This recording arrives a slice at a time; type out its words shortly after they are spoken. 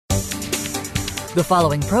The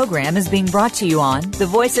following program is being brought to you on the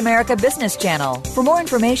Voice America Business Channel. For more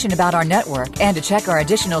information about our network and to check our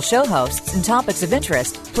additional show hosts and topics of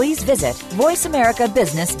interest, please visit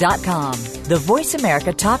voiceamericabusiness.com. The Voice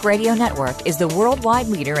America Talk Radio Network is the worldwide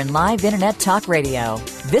leader in live Internet talk radio.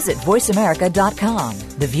 Visit voiceamerica.com.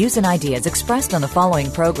 The views and ideas expressed on the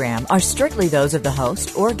following program are strictly those of the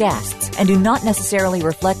host or guests and do not necessarily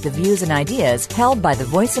reflect the views and ideas held by the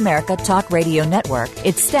Voice America Talk Radio Network,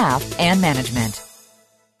 its staff, and management.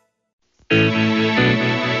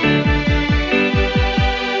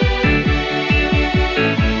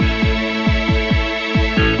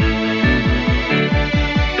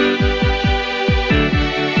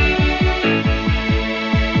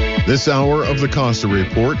 This hour of the Costa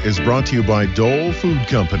Report is brought to you by Dole Food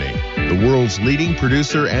Company, the world's leading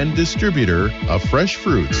producer and distributor of fresh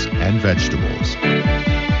fruits and vegetables.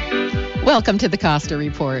 Welcome to the Costa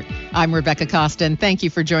Report. I'm Rebecca Costa, and thank you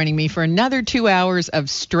for joining me for another 2 hours of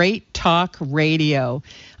straight talk radio.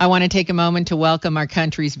 I want to take a moment to welcome our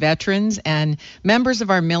country's veterans and members of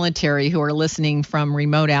our military who are listening from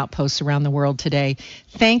remote outposts around the world today.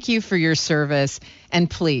 Thank you for your service, and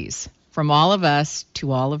please, from all of us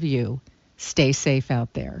to all of you, stay safe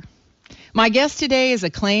out there. My guest today is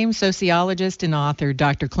acclaimed sociologist and author,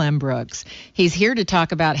 Dr. Clem Brooks. He's here to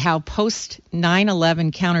talk about how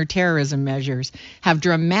post-9/11 counterterrorism measures have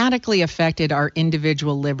dramatically affected our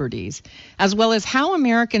individual liberties, as well as how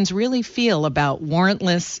Americans really feel about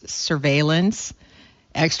warrantless surveillance,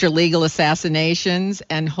 extralegal assassinations,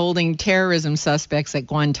 and holding terrorism suspects at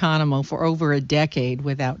Guantanamo for over a decade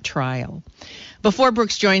without trial. Before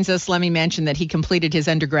Brooks joins us, let me mention that he completed his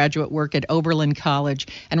undergraduate work at Oberlin College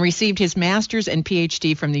and received his master's and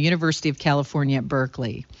PhD from the University of California at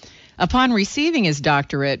Berkeley. Upon receiving his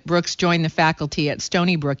doctorate, Brooks joined the faculty at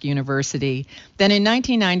Stony Brook University. Then in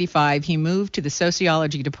 1995, he moved to the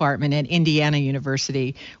sociology department at Indiana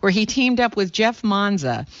University, where he teamed up with Jeff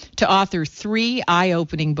Monza to author 3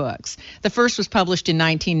 eye-opening books. The first was published in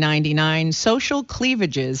 1999, Social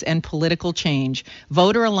Cleavages and Political Change,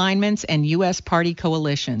 Voter Alignments and U.S. Party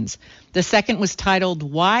Coalitions. The second was titled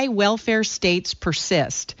Why Welfare States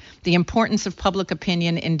Persist, The Importance of Public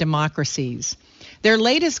Opinion in Democracies. Their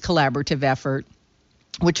latest collaborative effort,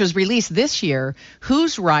 which was released this year,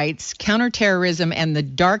 Whose Rights, Counterterrorism, and the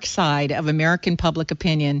Dark Side of American Public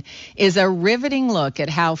Opinion, is a riveting look at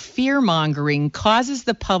how fear-mongering causes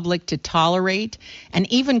the public to tolerate and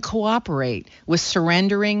even cooperate with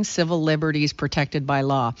surrendering civil liberties protected by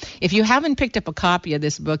law. If you haven't picked up a copy of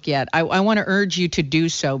this book yet, I want to urge you to do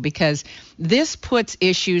so, because this puts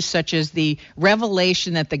issues such as the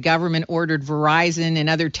revelation that the government ordered Verizon and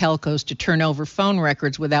other telcos to turn over phone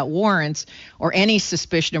records without warrants or any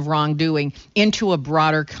suspicion of wrongdoing into a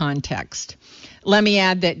broader context. Let me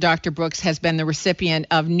add that Dr. Brooks has been the recipient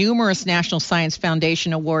of numerous National Science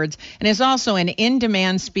Foundation awards and is also an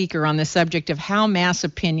in-demand speaker on the subject of how mass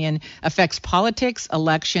opinion affects politics,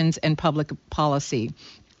 elections, and public policy.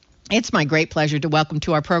 It's my great pleasure to welcome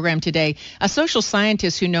to our program today a social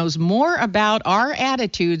scientist who knows more about our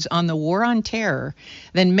attitudes on the war on terror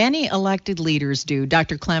than many elected leaders do,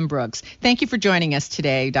 Dr. Clem Brooks. Thank you for joining us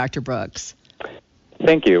today, Dr. Brooks.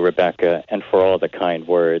 Thank you, Rebecca, and for all the kind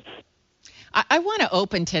words. I want to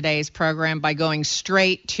open today's program by going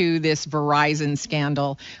straight to this Verizon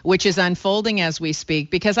scandal, which is unfolding as we speak,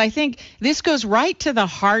 because I think this goes right to the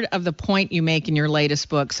heart of the point you make in your latest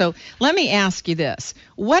book. So let me ask you this.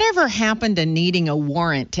 Whatever happened to needing a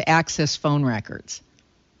warrant to access phone records?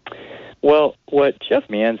 Well, what Jeff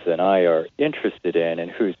Manza and I are interested in and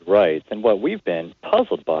Whose Rights, and what we've been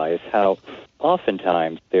puzzled by, is how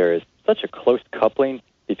oftentimes there is such a close coupling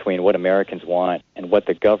between what Americans want and what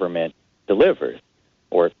the government delivers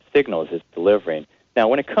or signals it's delivering. Now,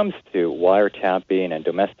 when it comes to wiretapping and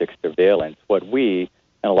domestic surveillance, what we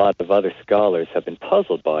and a lot of other scholars have been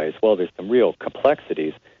puzzled by is, well, there's some real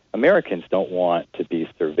complexities. Americans don't want to be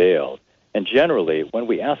surveilled. And generally, when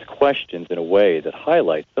we ask questions in a way that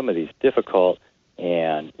highlights some of these difficult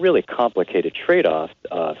and really complicated trade-offs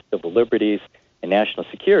of civil liberties and national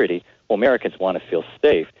security, well, Americans want to feel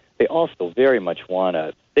safe. They also very much want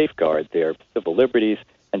to safeguard their civil liberties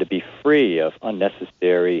and to be free of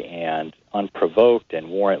unnecessary and unprovoked and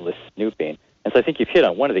warrantless snooping. And so I think you've hit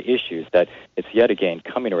on one of the issues that it's yet again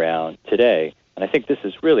coming around today. And I think this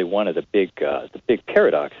is really one of the big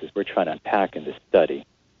paradoxes we're trying to unpack in this study.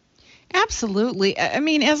 Absolutely. I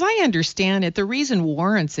mean, as I understand it, the reason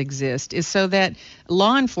warrants exist is so that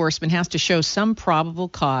law enforcement has to show some probable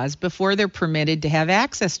cause before they're permitted to have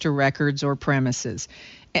access to records or premises.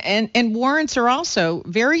 And warrants are also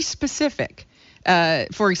very specific.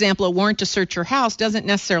 For example, a warrant to search your house doesn't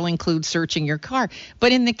necessarily include searching your car.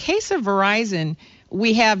 But in the case of Verizon,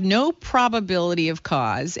 we have no probability of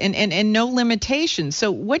cause and no limitations.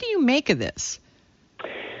 So what do you make of this?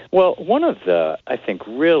 Well, one of the, I think,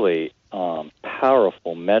 really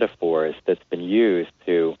powerful metaphors that's been used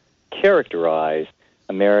to characterize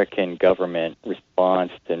American government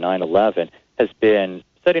response to 9/11 has been,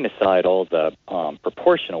 setting aside all the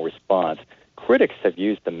proportional response, critics have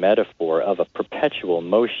used the metaphor of a perpetual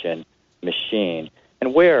motion machine.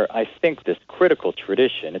 And where I think this critical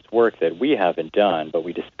tradition, it's work that we haven't done, but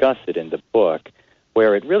we discuss it in the book,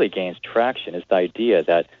 where it really gains traction is the idea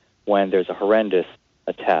that when there's a horrendous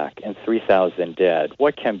attack and 3,000 dead,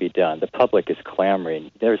 what can be done? The public is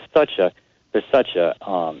clamoring. There's such a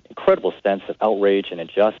incredible sense of outrage and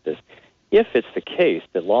injustice. If it's the case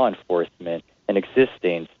that law enforcement and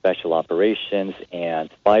existing special operations and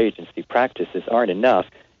spy agency practices aren't enough,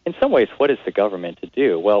 in some ways, what is the government to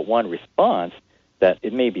do? Well, one response that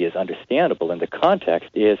it maybe is understandable in the context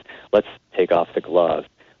is, let's take off the gloves,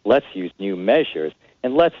 let's use new measures,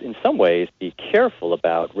 and let's, in some ways, be careful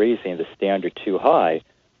about raising the standard too high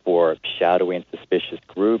for shadowing suspicious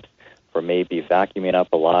groups, for maybe vacuuming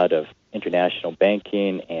up a lot of international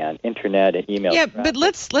banking and internet and email traffic. But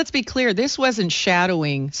let's be clear. This wasn't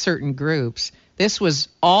shadowing certain groups. This was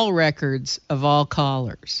all records of all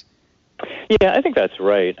callers. Yeah, I think that's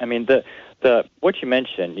right. I mean, the what you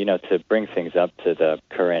mentioned, to bring things up to the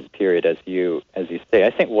current period, as you say, I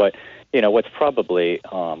think what's probably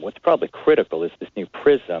critical is this new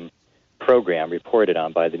PRISM program reported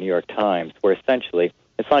on by the New York Times, where essentially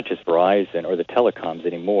it's not just Verizon or the telecoms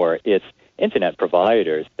anymore, it's internet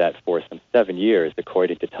providers that for some 7 years,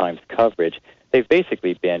 according to Times coverage, they've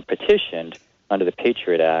basically been petitioned under the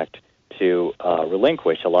Patriot Act to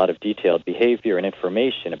relinquish a lot of detailed behavior and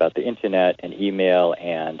information about the internet and email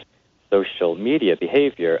and social media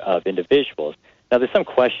behavior of individuals. Now, there's some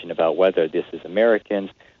question about whether this is Americans,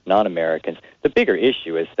 non-Americans. The bigger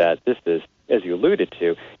issue is that this is, as you alluded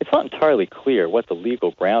to, it's not entirely clear what the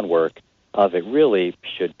legal groundwork of it really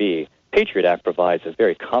should be. Patriot Act provides a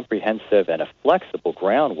very comprehensive and a flexible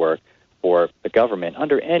groundwork for the government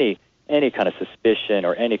under any kind of suspicion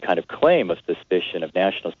or any kind of claim of suspicion of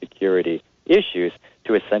national security issues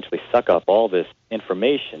to essentially suck up all this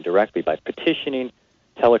information directly by petitioning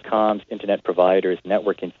telecoms, internet providers,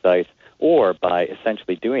 networking sites, or by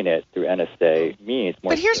essentially doing it through NSA means.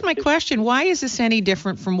 But here's my question. Why is this any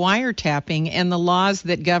different from wiretapping and the laws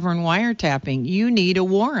that govern wiretapping? You need a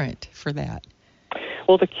warrant for that.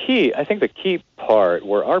 Well, the key part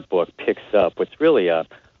where our book picks up, what's really a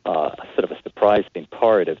sort of a surprising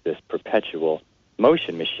part of this perpetual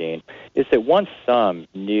motion machine, is that once some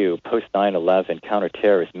new post-9/11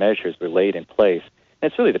 counterterrorist measures were laid in place,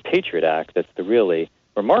 and it's really the Patriot Act that's the really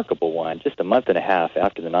remarkable one, just a month and a half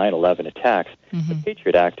after the 9/11 attacks, the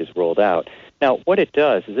Patriot Act is rolled out. Now, what it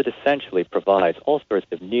does is it essentially provides all sorts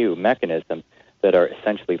of new mechanisms that are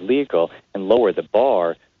essentially legal and lower the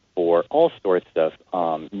bar for all sorts of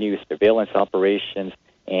new surveillance operations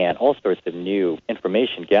and all sorts of new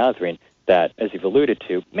information gathering that, as you've alluded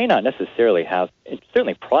to, may not necessarily have,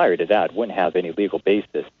 certainly prior to that, wouldn't have any legal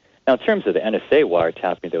basis. Now, in terms of the NSA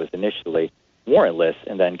wiretapping that was initially warrantless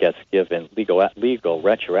and then gets given legal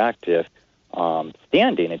retroactive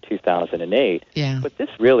standing in 2008, what this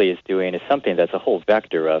really is doing is something that's a whole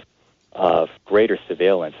vector of greater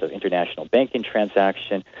surveillance of international banking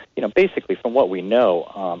transaction. Basically, from what we know,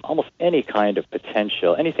 almost any kind of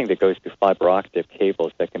potential, anything that goes through fiber optic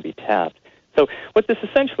cables that can be tapped. So what this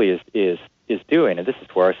essentially is doing, and this is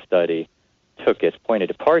where our study took its point of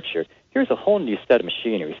departure, here's a whole new set of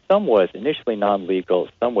machinery. Some was initially non-legal,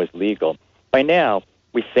 some was legal. By now,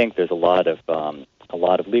 we think there's a lot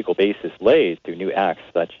of legal basis laid through new acts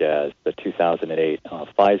such as the 2008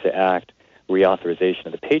 FISA Act, reauthorization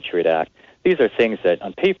of the Patriot Act. These are things that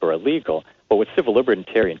on paper are legal, but what civil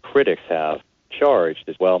libertarian critics have charged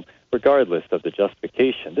as well, regardless of the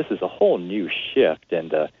justification, this is a whole new shift in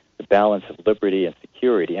the balance of liberty and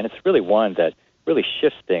security, and it's really one that really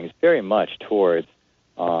shifts things very much towards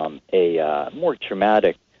a more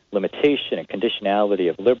traumatic limitation and conditionality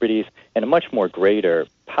of liberties and a much more greater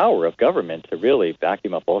power of government to really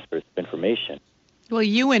vacuum up all sorts of information. Well,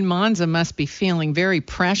 you and Monza must be feeling very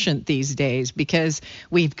prescient these days because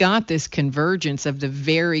we've got this convergence of the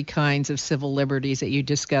very kinds of civil liberties that you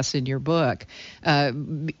discuss in your book.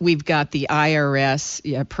 We've got the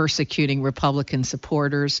IRS persecuting Republican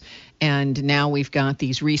supporters, and now we've got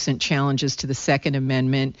these recent challenges to the Second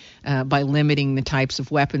Amendment by limiting the types of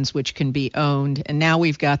weapons which can be owned. And now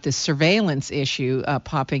we've got this surveillance issue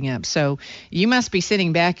popping up. So you must be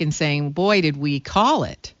sitting back and saying, boy, did we call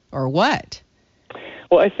it, or what?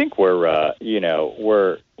 Well, I think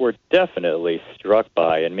we're definitely struck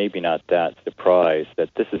by, and maybe not that surprised, that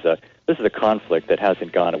this is a conflict that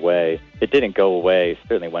hasn't gone away. It didn't go away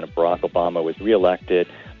certainly when Barack Obama was reelected,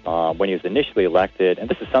 when he was initially elected, and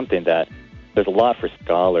this is something that there's a lot for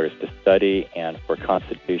scholars to study and for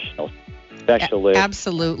constitutional specialists.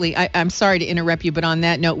 Absolutely. I'm sorry to interrupt you, but on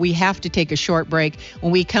that note, we have to take a short break.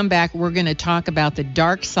 When we come back, we're going to talk about the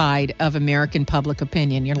dark side of American public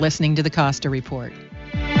opinion. You're listening to the Costa Report.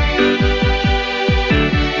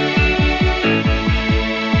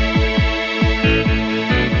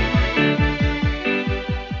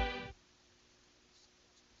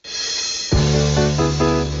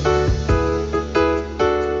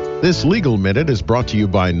 This Legal Minute is brought to you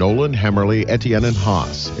by Nolan, Hammerly, Etienne, and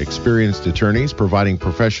Haas, experienced attorneys providing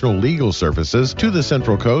professional legal services to the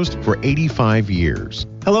Central Coast for 85 years.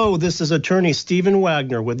 Hello, this is attorney Stephen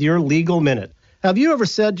Wagner with your Legal Minute. Have you ever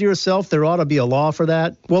said to yourself there ought to be a law for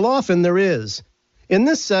that? Well, often there is. In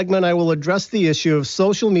this segment, I will address the issue of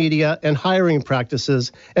social media and hiring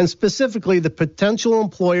practices, and specifically the potential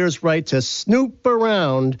employer's right to snoop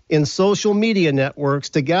around in social media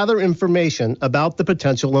networks to gather information about the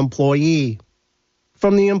potential employee.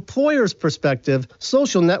 From the employer's perspective,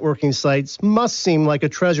 social networking sites must seem like a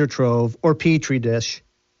treasure trove or petri dish,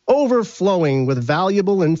 overflowing with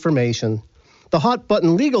valuable information. The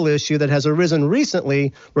hot-button legal issue that has arisen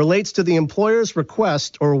recently relates to the employer's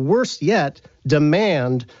request, or worse yet,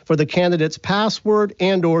 demand for the candidate's password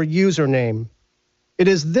and or username. It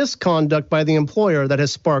is this conduct by the employer that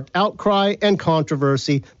has sparked outcry and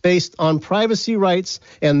controversy based on privacy rights,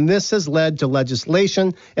 and this has led to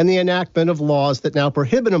legislation and the enactment of laws that now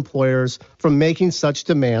prohibit employers from making such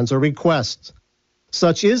demands or requests.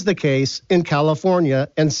 Such is the case in California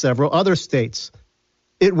and several other states.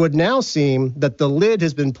 It would now seem that the lid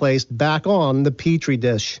has been placed back on the petri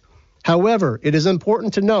dish. However, it is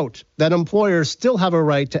important to note that employers still have a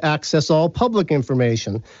right to access all public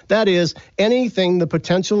information. That is, anything the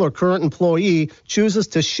potential or current employee chooses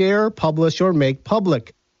to share, publish, or make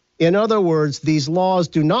public. In other words, these laws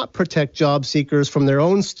do not protect job seekers from their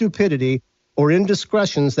own stupidity or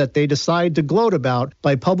indiscretions that they decide to gloat about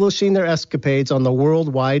by publishing their escapades on the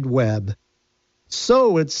World Wide Web.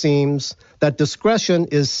 So it seems that discretion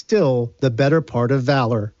is still the better part of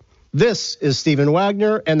valor. This is Stephen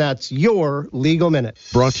Wagner, and that's your Legal Minute.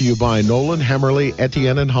 Brought to you by Nolan, Hammerly,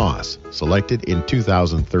 Etienne, and Haas. Selected in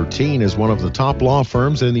 2013 as one of the top law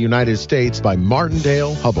firms in the United States by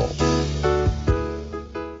Martindale Hubbell.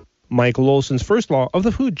 Michael Olson's first law of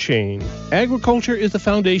the food chain. Agriculture is the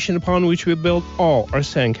foundation upon which we build all our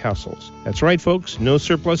sandcastles. That's right, folks. No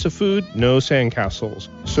surplus of food, no sandcastles.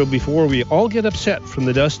 So before we all get upset from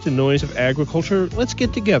the dust and noise of agriculture, let's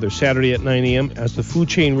get together Saturday at 9 a.m. as the Food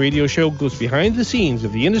Chain Radio Show goes behind the scenes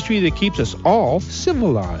of the industry that keeps us all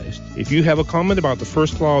civilized. If you have a comment about the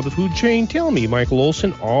first law of the food chain, tell me, Michael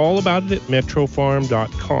Olson, all about it at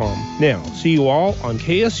metrofarm.com. Now, see you all on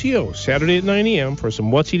KSCO Saturday at 9 a.m. for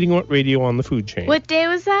some What's Eating What Radio on the food chain. What day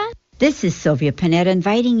was that? This is Sylvia Panetta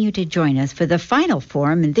inviting you to join us for the final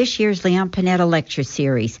forum in this year's Leon Panetta Lecture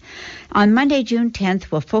Series. On Monday, June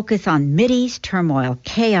 10th, we'll focus on Mideast turmoil,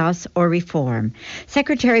 chaos, or reform.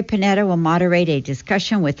 Secretary Panetta will moderate a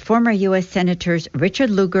discussion with former U.S. Senators Richard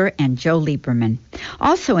Lugar and Joe Lieberman.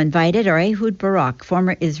 Also invited are Ehud Barak,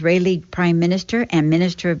 former Israeli Prime Minister and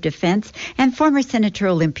Minister of Defense, and former Senator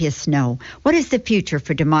Olympia Snowe. What is the future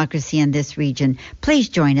for democracy in this region? Please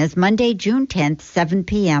join us Monday, June 10th, 7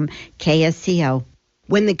 p.m., KSCO.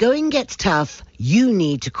 When the going gets tough, you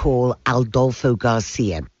need to call Adolfo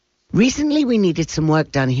Garcia. Recently, we needed some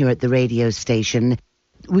work done here at the radio station.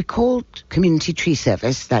 We called Community Tree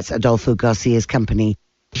Service, that's Adolfo Garcia's company.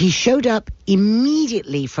 He showed up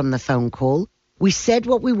immediately from the phone call. We said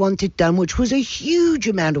what we wanted done, which was a huge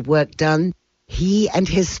amount of work done. He and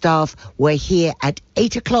his staff were here at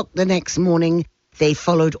 8 o'clock the next morning. They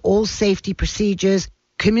followed all safety procedures.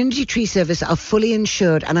 Community Tree Service are fully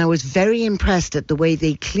insured, and I was very impressed at the way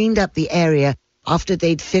they cleaned up the area after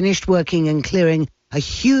they'd finished working and clearing a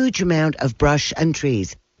huge amount of brush and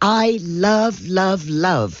trees. I love, love,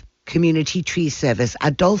 love Community Tree Service.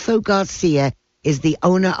 Adolfo Garcia is the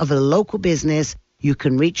owner of a local business. You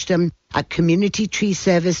can reach them at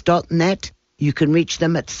communitytreeservice.net. You can reach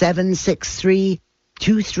them at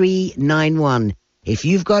 763-2391. If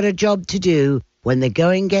you've got a job to do, when the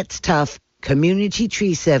going gets tough, Community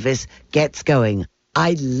Tree Service gets going.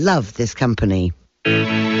 I love this company.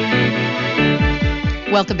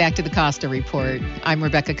 Welcome back to the Costa Report. I'm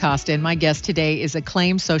Rebecca Costa, and my guest today is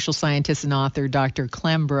acclaimed social scientist and author, Dr.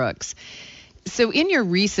 Clem Brooks. So in your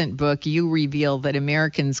recent book, you reveal that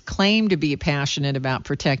Americans claim to be passionate about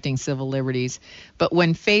protecting civil liberties, but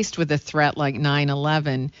when faced with a threat like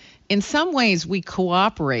 9/11, in some ways we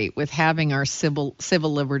cooperate with having our civil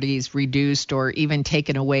liberties reduced or even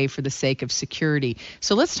taken away for the sake of security.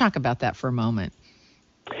 So let's talk about that for a moment.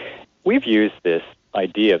 We've used this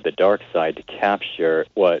idea of the dark side to capture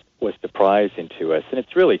what was surprising to us, and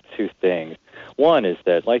it's really two things. One is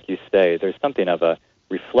that, like you say, there's something of a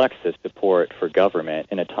reflexive support for government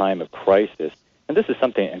in a time of crisis. And this is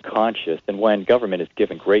something unconscious. And when government is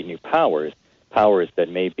given great new powers that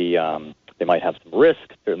may be, they might have some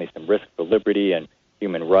risk, certainly some risk for liberty and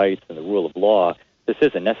human rights and the rule of law, this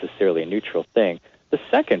isn't necessarily a neutral thing. The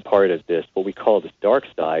second part of this, what we call this dark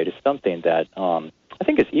side, is something that I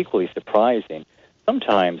think is equally surprising.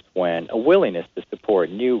 Sometimes when a willingness to support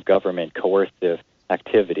new government coercive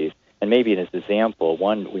activities, and maybe as an example,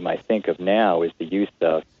 one we might think of now is the use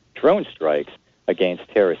of drone strikes against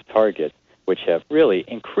terrorist targets, which have really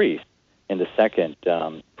increased in the second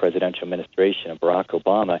presidential administration of Barack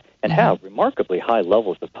Obama and have remarkably high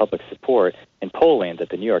levels of public support in polling that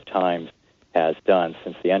the New York Times has done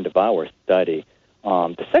since the end of our study.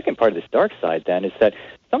 The second part of this dark side, then, is that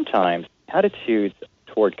sometimes attitudes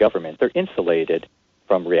toward government, they're insulated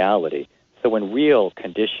from reality. So when real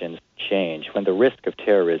conditions change, when the risk of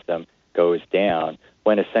terrorism goes down,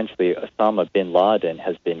 when essentially Osama bin Laden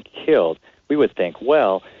has been killed, we would think,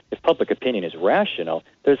 well, if public opinion is rational,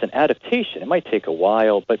 there's an adaptation. It might take a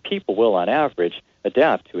while, but people will, on average,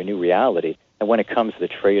 adapt to a new reality. And when it comes to the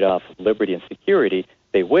trade-off of liberty and security,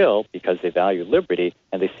 they will, because they value liberty,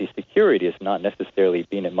 and they see security as not necessarily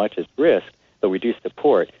being at much as risk, but reduced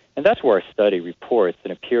support. And that's where our study reports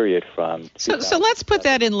in a period from... So let's put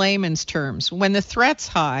that in layman's terms. When the threat's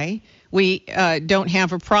high, we don't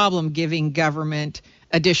have a problem giving government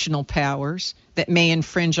additional powers that may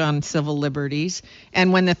infringe on civil liberties.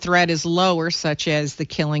 And when the threat is lower, such as the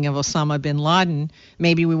killing of Osama bin Laden,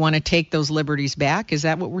 maybe we want to take those liberties back. Is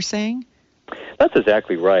that what we're saying? That's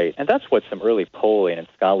exactly right. And that's what some early polling and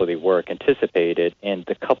scholarly work anticipated in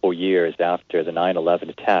the couple years after the 9/11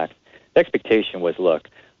 attacks. The expectation was, look,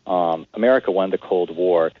 America won the Cold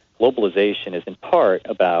War. Globalization is in part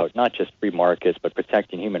about not just free markets, but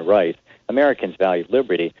protecting human rights. Americans value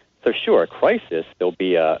liberty. So sure, crisis, there'll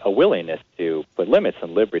be a willingness to put limits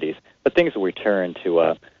on liberties, but things will return to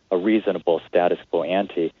a reasonable status quo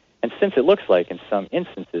ante. And since it looks like in some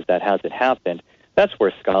instances that hasn't happened, that's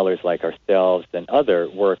where scholars like ourselves and other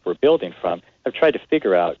work we're building from have tried to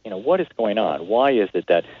figure out, what is going on? Why is it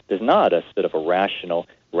that there's not a sort of a rational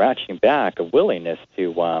ratcheting back, a willingness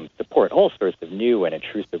to support all sorts of new and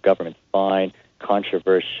intrusive government spying,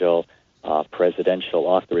 controversial presidential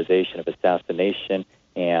authorization of assassination,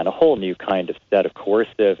 and a whole new kind of set of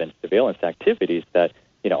coercive and surveillance activities that,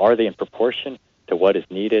 are they in proportion to what is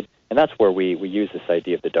needed? And that's where we use this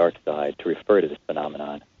idea of the dark side to refer to this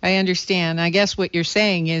phenomenon. I understand. I guess what you're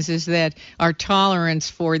saying is that our tolerance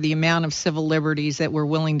for the amount of civil liberties that we're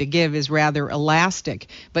willing to give is rather elastic.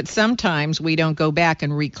 But sometimes we don't go back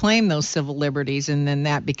and reclaim those civil liberties, and then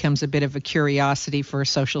that becomes a bit of a curiosity for a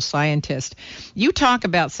social scientist. You talk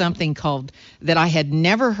about something called, that I had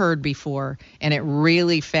never heard before, and it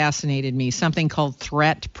really fascinated me, something called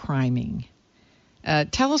threat priming.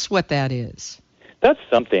 Tell us what that is. That's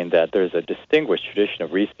something that there's a distinguished tradition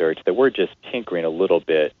of research that we're just tinkering a little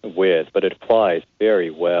bit with, but it applies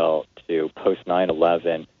very well to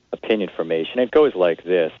post-9/11 opinion formation. It goes like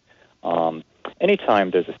this.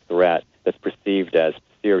 Anytime there's a threat that's perceived as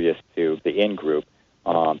serious to the in-group,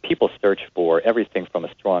 people search for everything from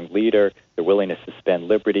a strong leader, their willingness to suspend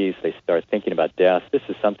liberties, they start thinking about death. This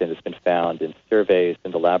is something that's been found in surveys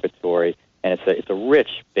in the laboratory, and it's a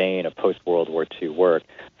rich vein of post-World War II work.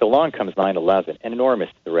 So along comes 9/11, an enormous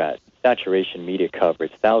threat, saturation media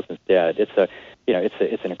coverage, thousands dead. It's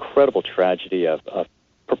an incredible tragedy of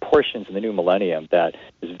proportions in the new millennium that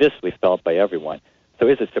is visibly felt by everyone. So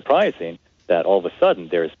is it surprising that all of a sudden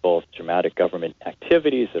there's both dramatic government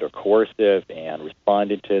activities that are coercive and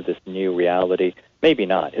responding to this new reality? Maybe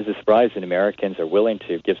not. Is it surprising Americans are willing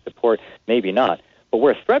to give support? Maybe not. But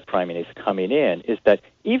where threat priming is coming in is that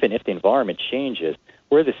even if the environment changes,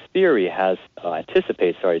 where this theory has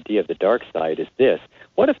anticipates our idea of the dark side is this: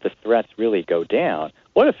 what if the threats really go down?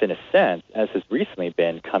 What if, in a sense, as has recently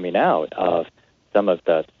been coming out of some of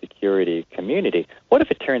the security community, what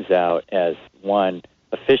if it turns out, as one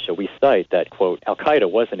official we cite, that, quote, Al-Qaeda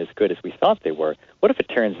wasn't as good as we thought they were? What if it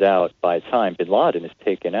turns out by the time bin Laden is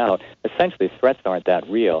taken out, essentially threats aren't that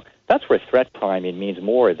real? That's where threat priming means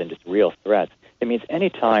more than just real threats. It means any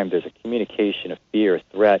time there's a communication of fear or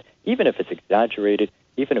threat, even if it's exaggerated,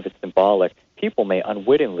 even if it's symbolic, people may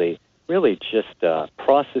unwittingly really just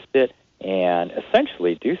process it and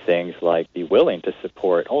essentially do things like be willing to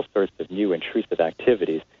support all sorts of new intrusive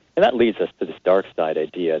activities. And that leads us to this dark side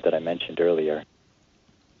idea that I mentioned earlier.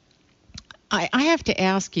 I have to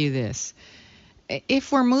ask you this. If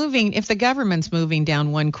the government's moving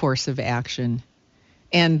down one course of action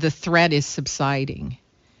and the threat is subsiding,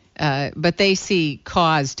 but they see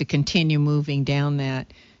cause to continue moving down that,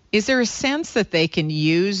 is there a sense that they can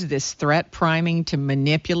use this threat priming to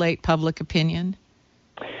manipulate public opinion?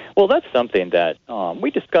 Well, that's something that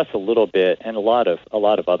we discuss a little bit, and a lot of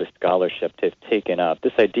other scholarship have taken up.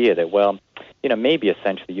 This idea that, well, maybe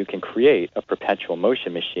essentially you can create a perpetual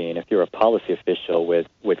motion machine if you're a policy official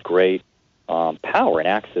with great power and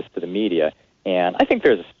access to the media. And I think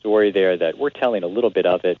there's a story there that we're telling a little bit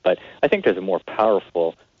of it, but I think there's a more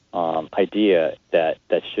powerful idea that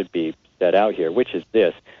should be set out here, which is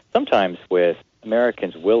this. Sometimes with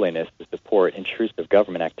Americans' willingness to support intrusive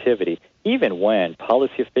government activity, even when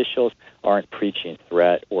policy officials aren't preaching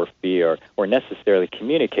threat or fear or necessarily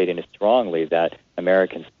communicating as strongly that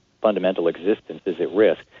Americans' fundamental existence is at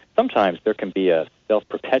risk, sometimes there can be a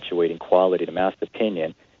self-perpetuating quality to mass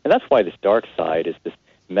opinion. And that's why this dark side is this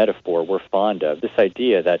metaphor we're fond of, this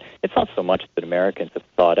idea that it's not so much that Americans have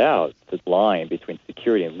thought out the line between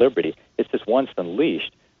security and liberty. It's just once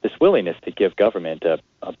unleashed, this willingness to give government a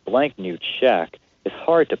blank new check is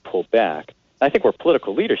hard to pull back. And I think where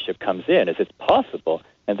political leadership comes in is it's possible,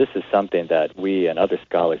 and this is something that we and other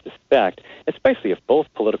scholars suspect, especially if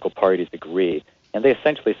both political parties agree, and they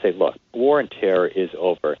essentially say, look, war and terror is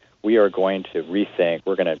over. We are going to rethink.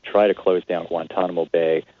 We're going to try to close down Guantanamo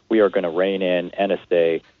Bay. We are going to rein in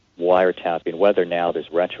NSA wiretapping, whether now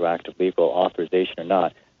there's retroactive legal authorization or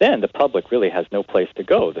not. Then the public really has no place to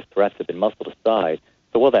go. The threats have been muscled aside.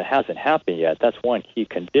 So while that hasn't happened yet, that's one key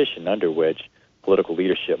condition under which political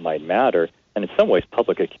leadership might matter. And in some ways,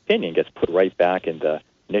 public opinion gets put right back in the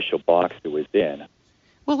initial box it was in.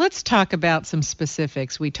 Well, let's talk about some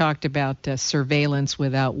specifics. We talked about surveillance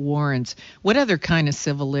without warrants. What other kind of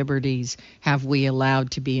civil liberties have we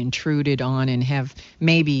allowed to be intruded on and have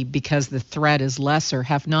maybe, because the threat is lesser,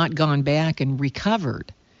 have not gone back and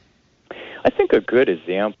recovered? I think a good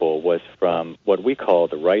example was from what we call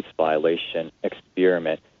the rights violation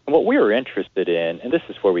experiment. And what we were interested in, and this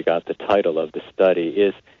is where we got the title of the study,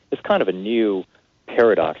 is kind of a new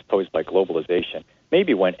paradox posed by globalization.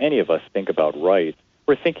 Maybe when any of us think about rights,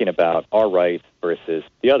 we're thinking about our rights versus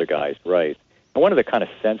the other guy's rights. And one of the kind of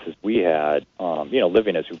senses we had,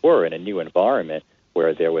 living as we were in a new environment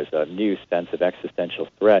where there was a new sense of existential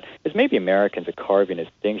threat, is maybe Americans are carving a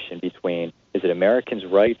distinction between, is it Americans'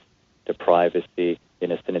 rights to privacy,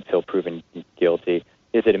 innocent until proven guilty?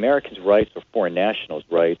 Is it Americans' rights or foreign nationals'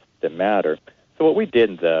 rights that matter? So what we did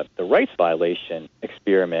in the rights violation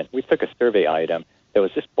experiment, we took a survey item that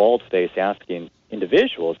was just bald-faced asking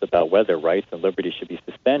individuals about whether rights and liberties should be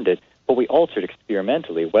suspended, but we altered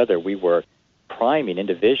experimentally whether we were priming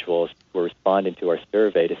individuals who were responding to our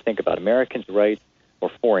survey to think about Americans' rights or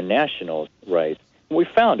foreign nationals' rights. What we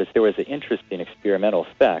found is there was an interesting experimental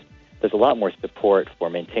effect. There's a lot more support for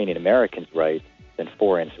maintaining Americans' rights than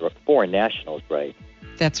foreign nationals' rights.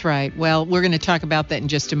 That's right. Well, we're going to talk about that in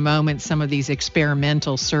just a moment, some of these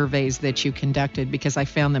experimental surveys that you conducted, because I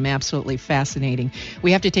found them absolutely fascinating.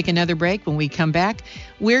 We have to take another break. When we come back,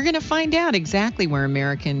 we're going to find out exactly where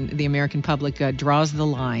the American public draws the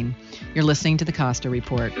line. You're listening to the Costa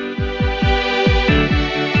Report.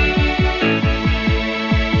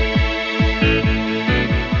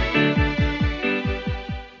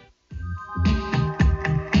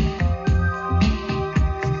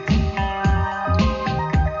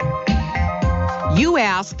 You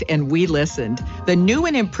asked and we listened. The new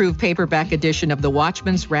and improved paperback edition of The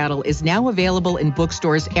Watchman's Rattle is now available in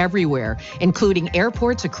bookstores everywhere, including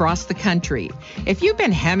airports across the country. If you've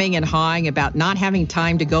been hemming and hawing about not having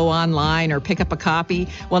time to go online or pick up a copy,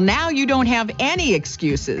 well, now you don't have any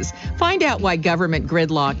excuses. Find out why government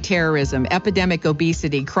gridlock, terrorism, epidemic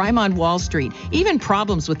obesity, crime on Wall Street, even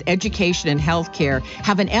problems with education and health care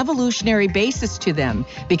have an evolutionary basis to them.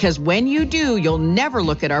 Because when you do, you'll never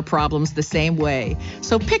look at our problems the same way.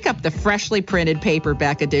 So pick up the freshly printed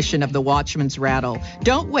paperback edition of The Watchman's Rattle.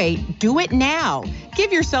 Don't wait. Do it now.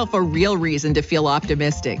 Give yourself a real reason to feel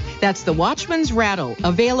optimistic. That's The Watchman's Rattle,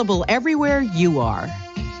 available everywhere you are.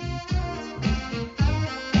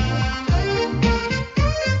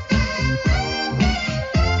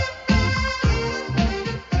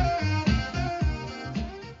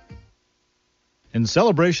 In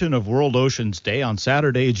celebration of World Oceans Day on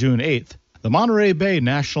Saturday, June 8th, the Monterey Bay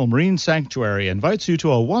National Marine Sanctuary invites you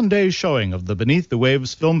to a one-day showing of the Beneath the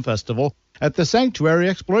Waves Film Festival at the Sanctuary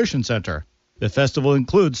Exploration Center. The festival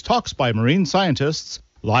includes talks by marine scientists,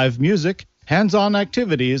 live music, hands-on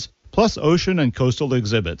activities, plus ocean and coastal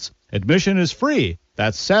exhibits. Admission is free.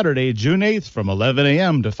 That's Saturday, June 8th from 11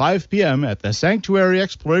 a.m. to 5 p.m. at the Sanctuary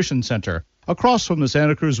Exploration Center, across from the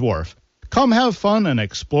Santa Cruz Wharf. Come have fun and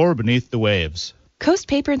explore beneath the waves. Coast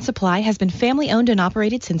Paper and Supply has been family-owned and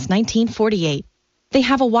operated since 1948. They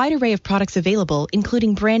have a wide array of products available,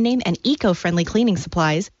 including brand name and eco-friendly cleaning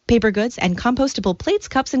supplies, paper goods, and compostable plates,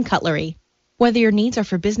 cups, and cutlery. Whether your needs are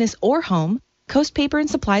for business or home, Coast Paper and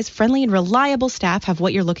Supply's friendly and reliable staff have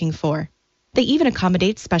what you're looking for. They even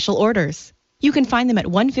accommodate special orders. You can find them at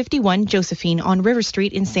 151 Josephine on River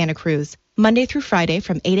Street in Santa Cruz, Monday through Friday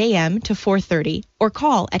from 8 a.m. to 4:30, or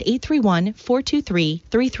call at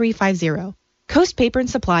 831-423-3350. Coast Paper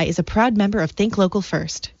and Supply is a proud member of Think Local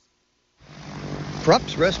First.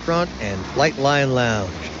 Props Restaurant and Flight Line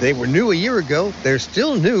Lounge. They were new a year ago. They're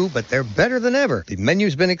still new, but they're better than ever. The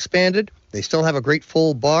menu's been expanded. They still have a great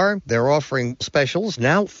full bar. They're offering specials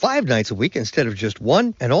now 5 nights a week instead of just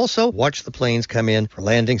 1. And also, watch the planes come in for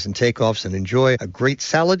landings and takeoffs and enjoy a great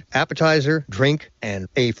salad, appetizer, drink, and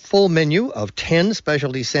a full menu of 10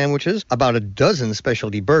 specialty sandwiches, about a dozen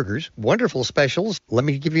specialty burgers, wonderful specials. Let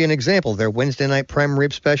me give you an example. Their Wednesday night prime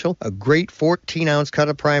rib special, a great 14-ounce cut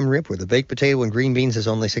of prime rib with a baked potato and green beans is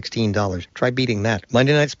only $16. Try beating that.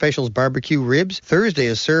 Monday night specials, barbecue ribs. Thursday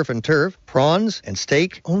is surf and turf, prawns, and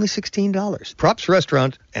steak, only $16. Props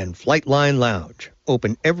Restaurant and Flight Line Lounge.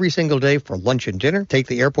 Open every single day for lunch and dinner. Take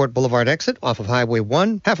the Airport Boulevard exit off of Highway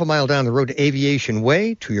 1, half a mile down the road to Aviation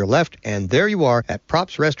Way, to your left, and there you are at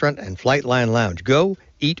Props Restaurant and Flight Line Lounge. Go,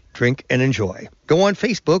 eat, drink, and enjoy. Go on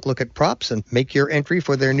Facebook, look at Props, and make your entry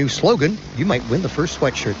for their new slogan. You might win the first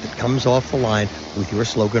sweatshirt that comes off the line with your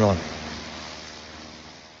slogan on it.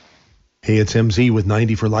 Hey, it's MZ with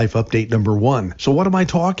 90 for Life update number 1. So what am I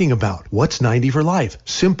talking about? What's 90 for Life?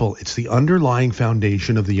 Simple. It's the underlying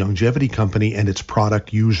foundation of the Longevity Company and its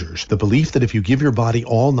product users. The belief that if you give your body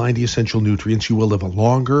all 90 essential nutrients, you will live a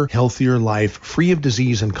longer, healthier life, free of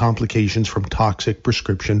disease and complications from toxic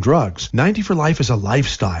prescription drugs. 90 for Life is a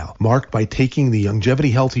lifestyle marked by taking the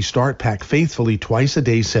Longevity Healthy Start Pack faithfully twice a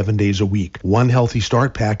day, 7 days a week. One Healthy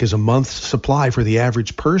Start Pack is a month's supply for the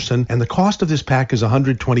average person, and the cost of this pack is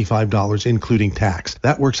 $125. Including tax.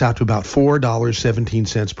 That works out to about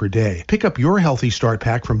 $4.17 per day. Pick up your Healthy Start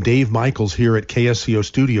Pack from Dave Michaels here at KSCO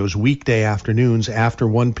Studios weekday afternoons after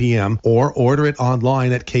 1 p.m. or order it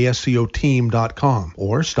online at kscoteam.com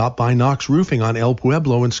or stop by Knox Roofing on El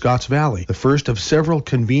Pueblo in Scotts Valley, the first of several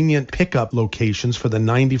convenient pickup locations for the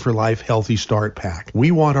 90 for Life Healthy Start Pack.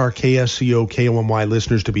 We want our KSCO KOMY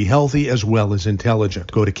listeners to be healthy as well as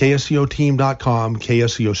intelligent. Go to kscoteam.com,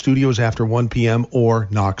 KSCO Studios after 1 p.m. or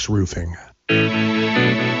Knox Roofing.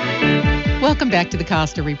 Welcome back to the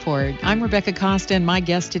Costa Report. I'm Rebecca Costa, and my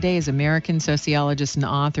guest today is American sociologist and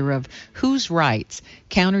author of Whose Rights?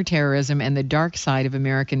 Counterterrorism and the Dark Side of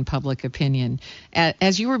American Public Opinion.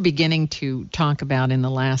 As you were beginning to talk about in the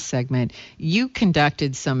last segment, you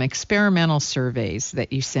conducted some experimental surveys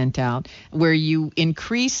that you sent out where you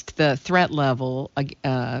increased the threat level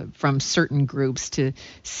from certain groups to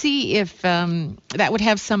see if that would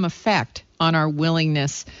have some effect on our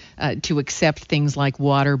willingness to accept things like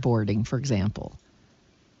waterboarding, for example.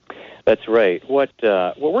 That's right. What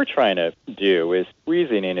we're trying to do is,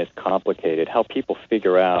 reasoning is complicated. How people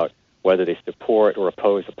figure out whether they support or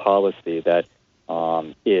oppose a policy that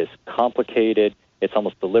is complicated. It's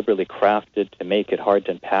almost deliberately crafted to make it hard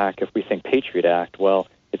to unpack. If we think Patriot Act, well,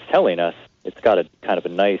 it's telling us it's got a kind of a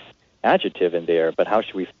nice adjective in there, but how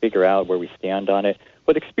should we figure out where we stand on it?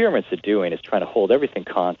 What experiments are doing is trying to hold everything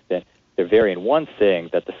constant. They're varying one thing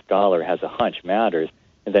that the scholar has a hunch matters,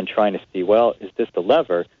 and then trying to see, well, is this the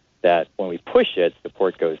lever that when we push it,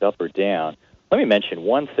 support goes up or down? Let me mention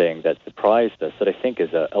one thing that surprised us that I think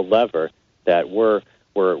is a lever that we're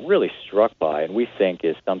really struck by and we think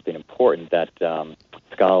is something important that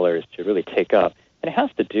scholars should really take up. And it has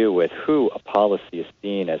to do with who a policy is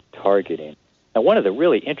seen as targeting. Now, one of the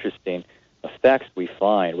really interesting effects we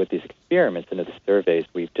find with these experiments and the surveys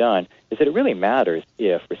we've done is that it really matters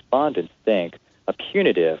if respondents think a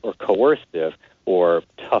punitive or coercive or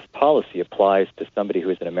tough policy applies to somebody who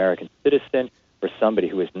is an American citizen or somebody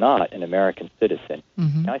who is not an American citizen.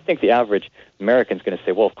 Mm-hmm. Now, I think the average American is going to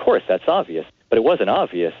say, well, of course, that's obvious, but it wasn't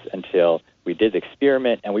obvious until we did the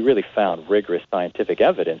experiment and we really found rigorous scientific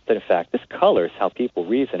evidence that, in fact, this colors how people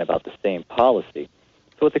reason about the same policy.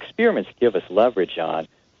 So what the experiments give us leverage on,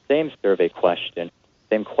 same survey question,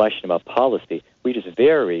 same question about policy, we just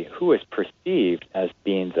vary who is perceived as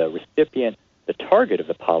being the recipient, the target of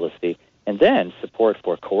the policy, and then support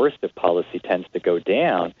for coercive policy tends to go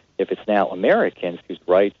down if it's now Americans whose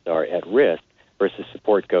rights are at risk. versus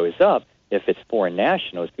support goes up if it's foreign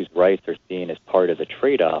nationals whose rights are seen as part of the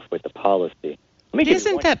trade-off with the policy.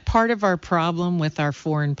 Isn't that part of our problem with our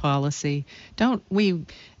foreign policy? Aren't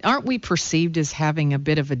we perceived as having a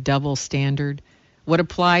bit of a double standard? What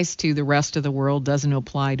applies to the rest of the world doesn't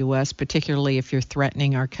apply to us, particularly if you're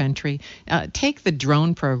threatening our country. Take the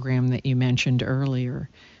drone program that you mentioned earlier.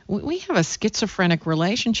 We have a schizophrenic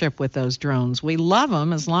relationship with those drones. We love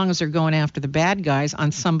them as long as they're going after the bad guys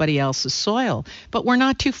on somebody else's soil. But we're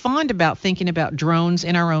not too fond about thinking about drones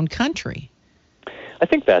in our own country. I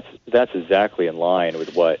think that's exactly in line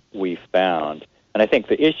with what we found. And I think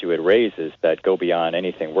the issue it raises that go beyond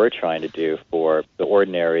anything we're trying to do for the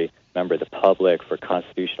ordinary member of the public, for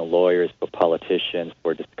constitutional lawyers, for politicians,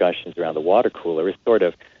 for discussions around the water cooler is sort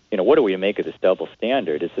of, what do we make of this double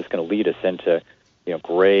standard? Is this going to lead us into,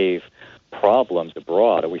 grave problems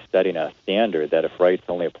abroad? Are we setting a standard that if rights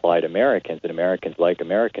only apply to Americans and Americans like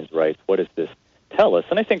Americans' rights, what does this tell us?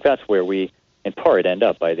 And I think that's where we, in part, end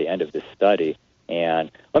up by the end of this study. And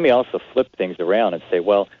let me also flip things around and say,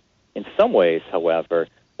 well, in some ways, however,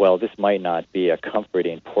 this might not be a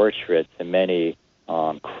comforting portrait to many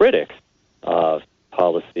critics of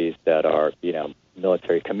policies that are,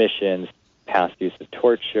 military commissions, past use of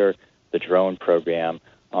torture, the drone program.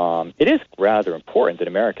 It is rather important that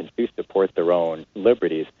Americans do support their own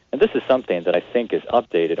liberties. And this is something that I think is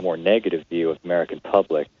updated, a more negative view of the American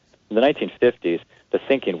public. In the 1950s, the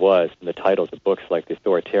thinking was, in the titles of books like The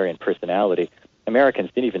Authoritarian Personality, Americans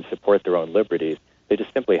didn't even support their own liberties. They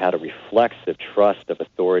just simply had a reflexive trust of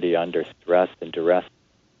authority under stress and duress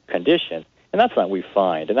conditions. And that's not what we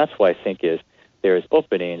find. And that's why I think there's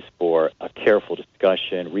openings for a careful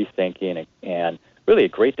discussion, rethinking, and really a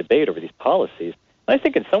great debate over these policies. And I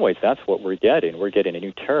think in some ways that's what we're getting. We're getting a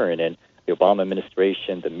new turn in the Obama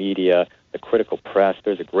administration, the media, the critical press.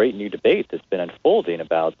 There's a great new debate that's been unfolding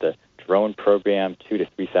about the drone program, 2,000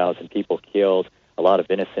 to 3,000 people killed, a lot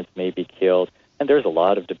of innocents may be killed. And there's a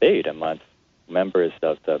lot of debate amongst members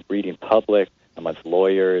of the reading public, amongst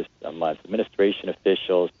lawyers, amongst administration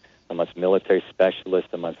officials, amongst military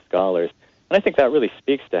specialists, amongst scholars. And I think that really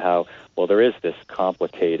speaks to how, there is this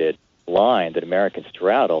complicated line that Americans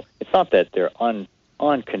straddle. It's not that they're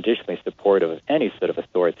unconditionally supportive of any sort of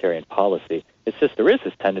authoritarian policy. It's just there is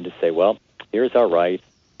this tendency to say, here's our rights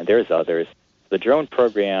and there's others. The drone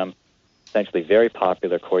program, essentially very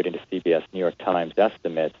popular according to CBS New York Times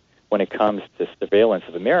estimates. When it comes to surveillance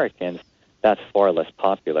of Americans, that's far less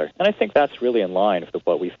popular. And I think that's really in line with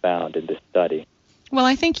what we found in this study. Well,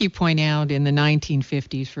 I think you point out in the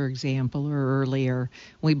 1950s, for example, or earlier,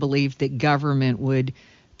 we believed that government would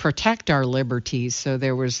protect our liberties, so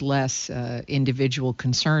there was less individual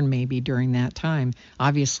concern maybe during that time.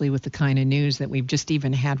 Obviously, with the kind of news that we've just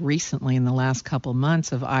even had recently in the last couple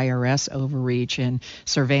months of IRS overreach and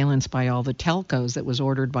surveillance by all the telcos that was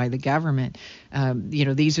ordered by the government,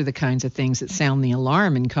 these are the kinds of things that sound the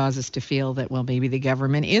alarm and cause us to feel that, maybe the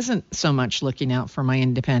government isn't so much looking out for my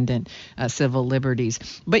independent civil liberties.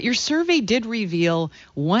 But your survey did reveal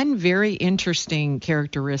one very interesting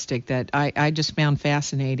characteristic that I just found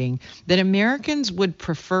fascinating, that Americans would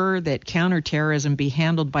prefer that counterterrorism be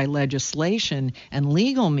handled by legislation and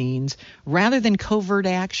legal means rather than covert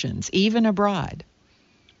actions, even abroad.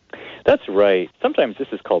 That's right. Sometimes this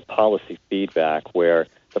is called policy feedback, where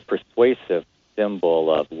the persuasive symbol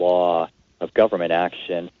of law, of government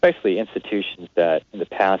action, especially institutions that in the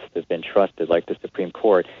past have been trusted, like the Supreme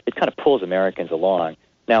Court, it kind of pulls Americans along.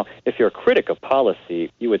 Now, if you're a critic of policy,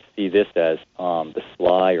 you would see this as the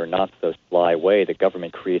sly or not so sly way the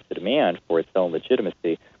government creates a demand for its own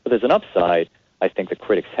legitimacy. But there's an upside I think the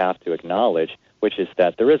critics have to acknowledge, which is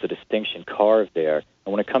that there is a distinction carved there.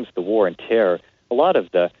 And when it comes to war and terror, a lot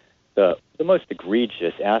of the most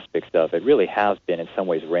egregious aspects of it really have been in some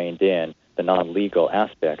ways reined in, the non-legal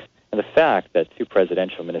aspects. And the fact that two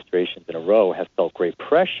presidential administrations in a row have felt great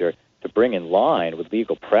pressure to bring in line with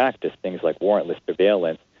legal practice things like warrantless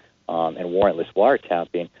surveillance and warrantless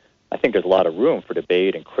wiretapping, I think there's a lot of room for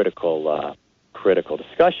debate and critical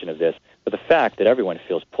discussion of this. But the fact that everyone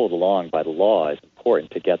feels pulled along by the law is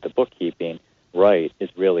important to get the bookkeeping right is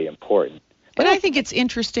really important. But I think it's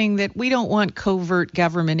interesting that we don't want covert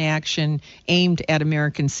government action aimed at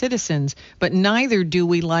American citizens, but neither do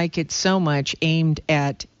we like it so much aimed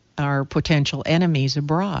at our potential enemies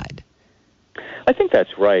abroad. I think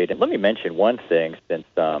that's right. And let me mention one thing, since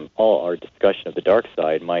all our discussion of the dark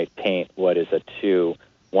side might paint what is a too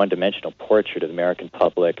one-dimensional portrait of the American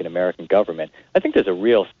public and American government. I think there's a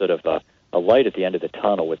real sort of a light at the end of the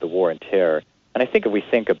tunnel with the war and terror. And I think if we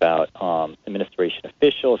think about administration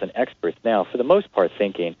officials and experts now, for the most part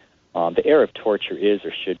thinking the era of torture is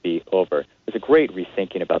or should be over. There's a great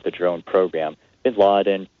rethinking about the drone program. Bin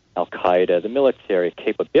Laden, Al Qaeda, the military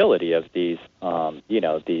capability of these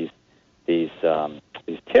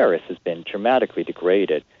terrorists has been dramatically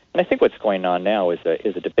degraded. And I think what's going on now is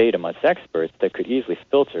a debate amongst experts that could easily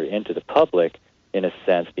filter into the public, in a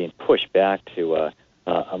sense, being pushed back to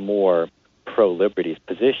a more pro-liberties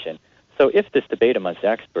position. So if this debate amongst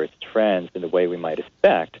experts trends in the way we might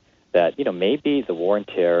expect, that maybe the war on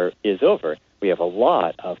terror is over. We have a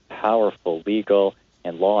lot of powerful legal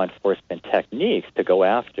and law enforcement techniques to go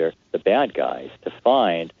after the bad guys, to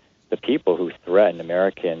find the people who threaten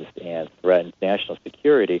Americans and threaten national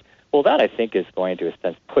security. Well, that I think is going to, in a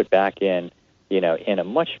sense, put back in a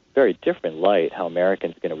much very different light how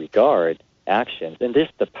Americans are going to regard actions. And this,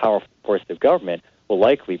 the powerful force of government, will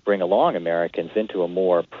likely bring along Americans into a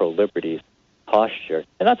more pro-liberties posture.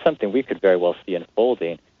 And that's something we could very well see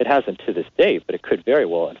unfolding. It hasn't to this date, but it could very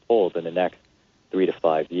well unfold in the next 3 to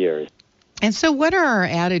 5 years. And so what are our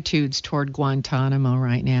attitudes toward Guantanamo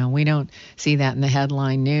right now? We don't see that in the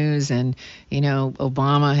headline news. And,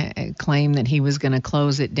 Obama claimed that he was going to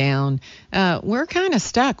close it down. We're kind of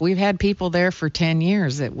stuck. We've had people there for 10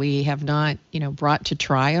 years that we have not, brought to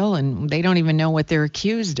trial, and they don't even know what they're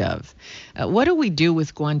accused of. What do we do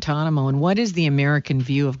with Guantanamo, and what is the American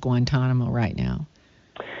view of Guantanamo right now?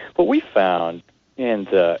 What we found in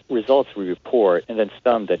the results we report, and then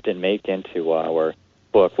some that didn't make into our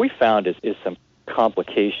book, we found is some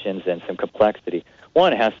complications and some complexity.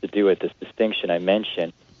 One has to do with this distinction I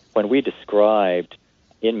mentioned. When we described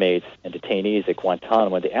inmates and detainees at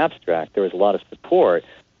Guantanamo in the abstract, there was a lot of support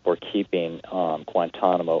for keeping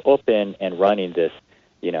Guantanamo open and running this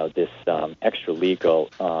extra legal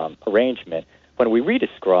arrangement. When we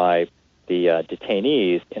redescribe the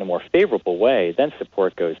detainees in a more favorable way, then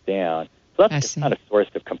support goes down. So that's kind of source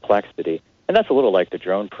of complexity. And that's a little like the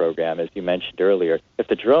drone program, as you mentioned earlier. If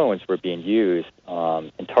the drones were being used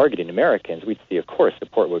in targeting Americans, we'd see, of course,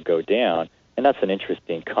 support would go down. And that's an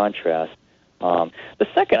interesting contrast. The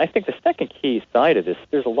second key side of this,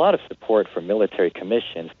 there's a lot of support for military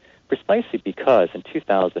commissions, precisely because in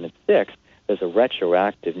 2006, there's a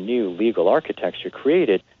retroactive new legal architecture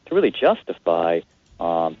created to really justify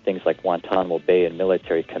things like Guantanamo Bay and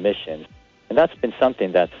military commissions. And that's been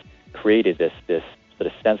something that's created this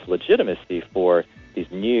sort of sense of legitimacy for these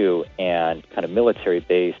new and kind of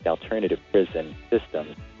military-based alternative prison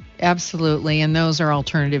systems. Absolutely, and those are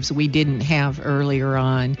alternatives we didn't have earlier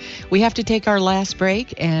on. We have to take our last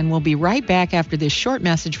break, and we'll be right back after this short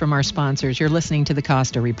message from our sponsors. You're listening to the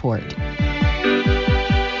Costa Report.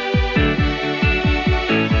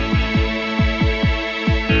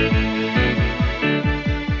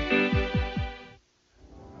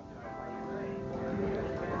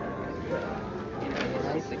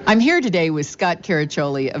 I'm here today with Scott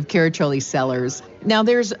Caraccioli of Caraccioli Cellars. Now,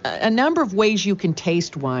 there's a number of ways you can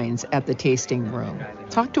taste wines at the tasting room.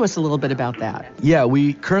 Talk to us a little bit about that. Yeah,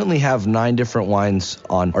 we currently have 9 different wines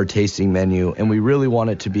on our tasting menu, and we really want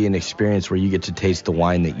it to be an experience where you get to taste the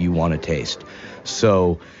wine that you want to taste.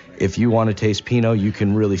 So if you want to taste Pinot, you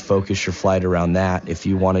can really focus your flight around that. If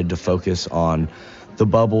you wanted to focus on the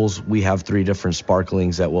bubbles, we have 3 different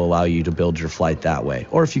sparklings that will allow you to build your flight that way.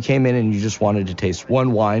 Or if you came in and you just wanted to taste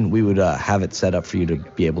one wine, we would have it set up for you to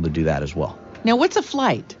be able to do that as well. Now, what's a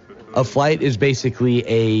flight? A flight is basically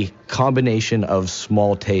a combination of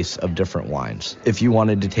small tastes of different wines. If you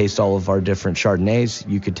wanted to taste all of our different Chardonnays,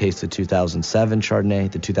 you could taste the 2007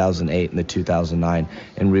 Chardonnay, the 2008, and the 2009,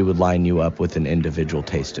 and we would line you up with an individual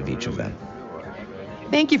taste of each of them.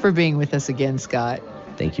 Thank you for being with us again, Scott.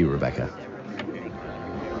 Thank you, Rebecca.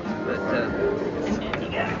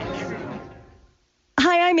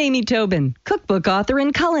 Hi, I'm Amy Tobin, cookbook author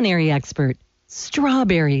and culinary expert.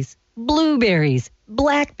 Strawberries, blueberries,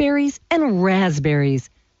 blackberries, and raspberries.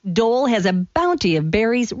 Dole has a bounty of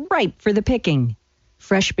berries ripe for the picking.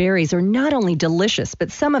 Fresh berries are not only delicious,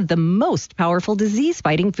 but some of the most powerful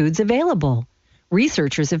disease-fighting foods available.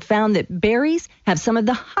 Researchers have found that berries have some of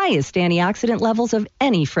the highest antioxidant levels of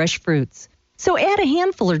any fresh fruits. So add a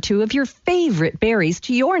handful or 2 of your favorite berries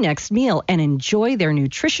to your next meal and enjoy their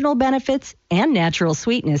nutritional benefits and natural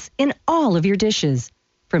sweetness in all of your dishes,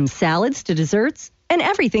 from salads to desserts and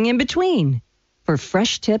everything in between. For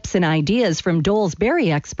fresh tips and ideas from Dole's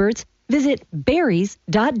berry experts, visit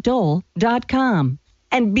berries.dole.com.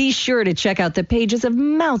 And be sure to check out the pages of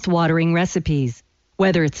mouth-watering recipes.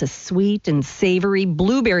 Whether it's a sweet and savory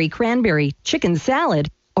blueberry cranberry chicken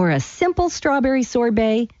salad or a simple strawberry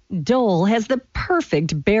sorbet, Dole has the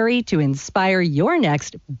perfect berry to inspire your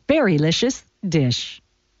next berrylicious dish.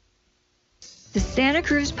 The Santa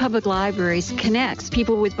Cruz Public Libraries connects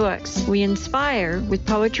people with books. We inspire with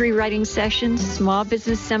poetry writing sessions, small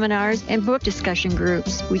business seminars, and book discussion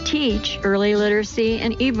groups. We teach early literacy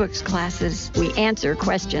and ebooks classes. We answer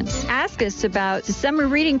questions. Ask us about the summer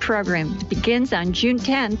reading program. It begins on June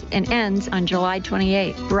 10th and ends on July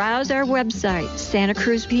 28th. Browse our website,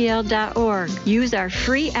 santacruzpl.org. Use our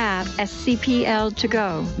free app, SCPL to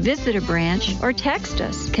go. Visit a branch or text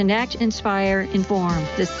us. Connect, inspire, inform.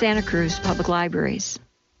 The Santa Cruz Public Libraries. All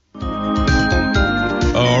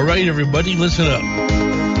right, everybody, listen up.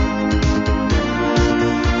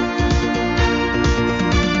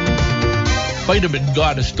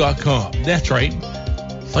 VitaminGoddess.com. That's right.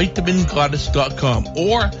 VitaminGoddess.com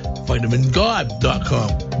or VitaminGod.com.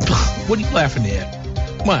 What are you laughing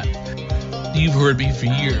at? Come on. You've heard me for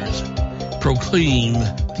years proclaim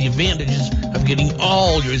the advantages of getting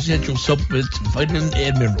all your essential supplements, vitamins,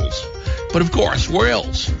 and minerals. But of course, where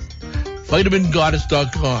else?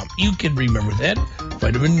 VitaminGoddess.com. You can remember that.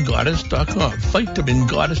 VitaminGoddess.com.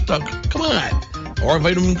 VitaminGoddess.com. Come on. Or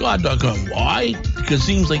VitaminGod.com. Why? Because it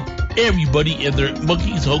seems like everybody and their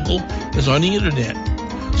monkey's uncle is on the internet.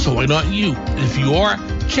 So why not you? And if you are,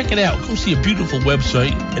 check it out. Go see a beautiful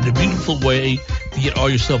website and a beautiful way to get all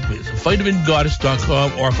your supplements.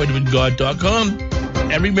 VitaminGoddess.com or VitaminGod.com.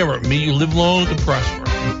 And remember, may you live long and prosper.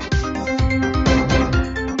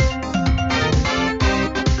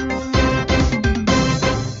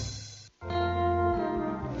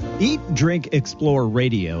 Eat, Drink, Explore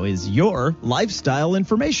Radio is your lifestyle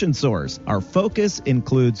information source. Our focus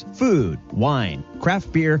includes food, wine,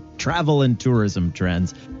 craft beer, travel, and tourism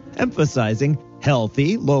trends, emphasizing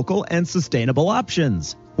healthy, local, and sustainable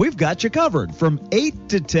options. We've got you covered from 8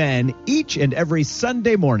 to 10 each and every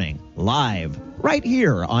Sunday morning, live, right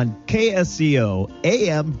here on KSCO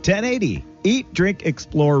AM 1080. Eat, Drink,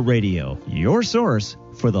 Explore Radio, your source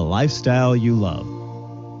for the lifestyle you love.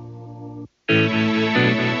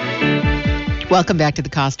 Welcome back to the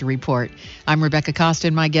Costa Report. I'm Rebecca Costa,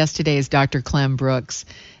 and my guest today is Dr. Clem Brooks.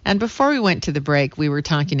 And before we went to the break, we were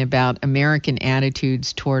talking about American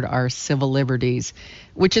attitudes toward our civil liberties,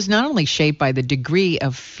 which is not only shaped by the degree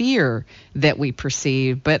of fear that we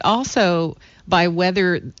perceive, but also by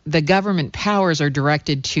whether the government powers are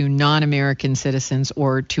directed to non-American citizens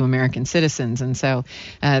or to American citizens. And so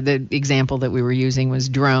the example that we were using was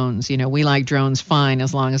drones. You know, we like drones fine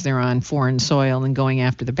as long as they're on foreign soil and going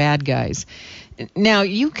after the bad guys. Now,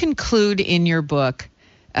 you conclude in your book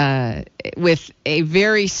with a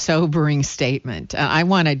very sobering statement. I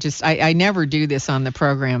want to just, I never do this on the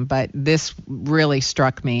program, but this really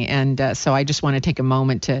struck me. And so I just want to take a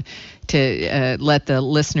moment to let the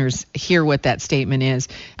listeners hear what that statement is.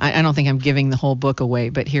 I don't think I'm giving the whole book away,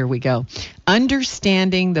 but here we go.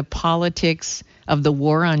 Understanding the politics of the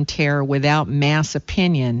war on terror without mass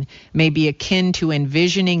opinion may be akin to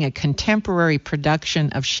envisioning a contemporary production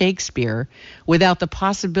of Shakespeare without the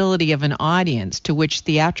possibility of an audience to which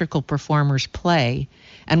theatrical performers play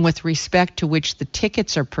and with respect to which the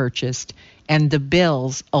tickets are purchased and the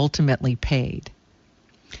bills ultimately paid.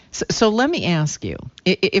 So let me ask you,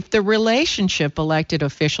 if the relationship elected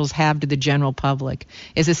officials have to the general public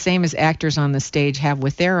is the same as actors on the stage have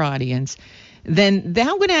with their audience, then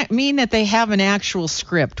that would mean that they have an actual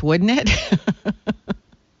script, wouldn't it?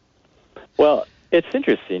 Well, it's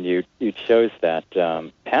interesting you chose that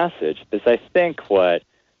passage, because I think what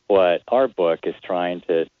our book is trying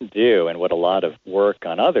to do and what a lot of work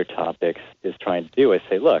on other topics is trying to do is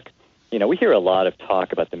say, look, you know, we hear a lot of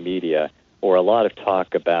talk about the media or a lot of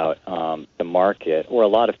talk about the market or a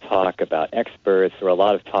lot of talk about experts or a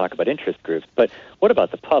lot of talk about interest groups, but what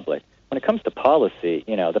about the public? When it comes to policy,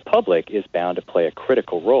 you know, the public is bound to play a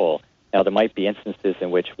critical role. Now, there might be instances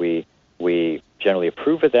in which we generally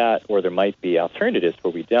approve of that, or there might be alternatives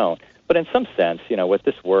where we don't. But in some sense, you know, what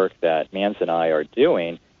this work that Mans and I are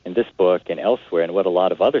doing in this book and elsewhere, and what a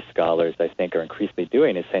lot of other scholars, I think, are increasingly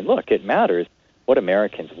doing, is saying, look, it matters what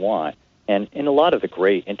Americans want. And in a lot of the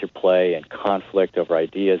great interplay and conflict over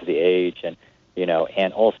ideas of the age and, you know,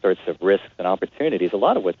 and all sorts of risks and opportunities, a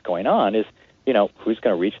lot of what's going on is, you know, who's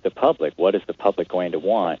going to reach the public? What is the public going to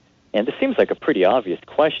want? And this seems like a pretty obvious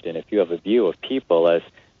question if you have a view of people as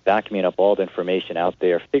vacuuming up all the information out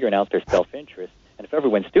there, figuring out their self-interest. And if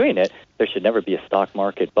everyone's doing it, there should never be a stock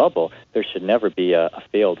market bubble. There should never be a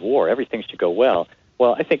failed war. Everything should go well.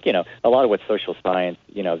 Well, I think, you know, a lot of what social science,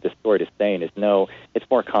 you know, this sort is saying is no, it's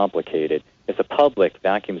more complicated. If the public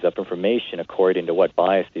vacuums up information according to what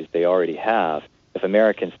biases they already have, if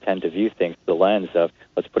Americans tend to view things through the lens of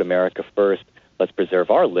let's put America first, let's preserve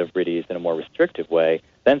our liberties in a more restrictive way,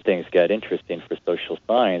 then things get interesting for social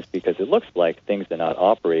science because it looks like things are not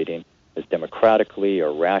operating as democratically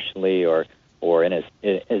or rationally or or in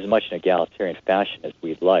as much an egalitarian fashion as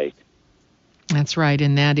we'd like. That's right,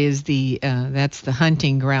 and that is that's the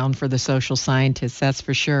hunting ground for the social scientists, that's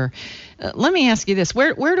for sure. Let me ask you this.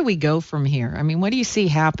 Where do we go from here? I mean, what do you see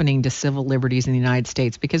happening to civil liberties in the United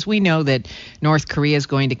States? Because we know that North Korea is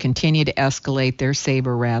going to continue to escalate their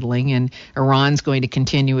saber rattling, and Iran's going to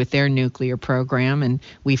continue with their nuclear program, and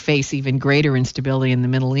we face even greater instability in the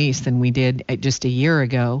Middle East than we did just a year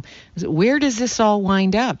ago. Where does this all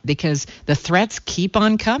wind up? Because the threats keep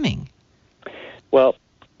on coming. Well,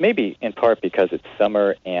 maybe in part because it's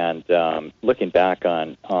summer, and looking back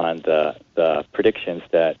on the predictions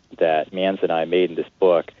that Mans and I made in this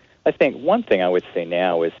book, I think one thing I would say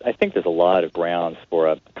now is I think there's a lot of grounds for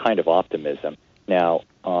a kind of optimism. Now,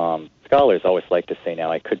 scholars always like to say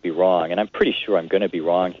now I could be wrong, and I'm pretty sure I'm going to be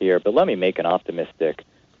wrong here, but let me make an optimistic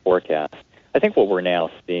forecast. I think what we're now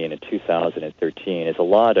seeing in 2013 is a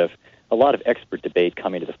lot of expert debate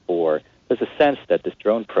coming to the fore. There's a sense that this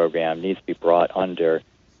drone program needs to be brought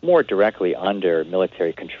more directly under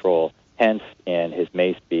military control. Hence, in his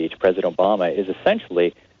May speech, President Obama is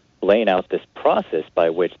essentially laying out this process by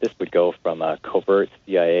which this would go from a covert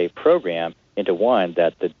CIA program into one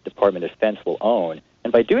that the Department of Defense will own.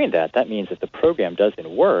 And by doing that, that means if the program doesn't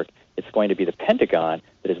work, it's going to be the Pentagon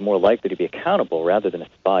that is more likely to be accountable rather than a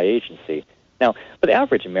spy agency. Now, for the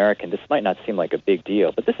average American, this might not seem like a big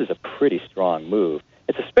deal, but this is a pretty strong move.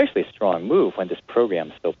 It's especially a strong move when this program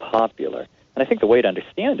is so popular. And I think the way to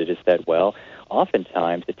understand it is that, well,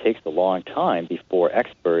 oftentimes it takes a long time before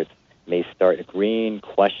experts may start agreeing,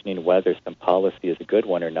 questioning whether some policy is a good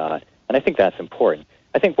one or not. And I think that's important.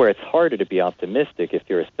 I think where it's harder to be optimistic if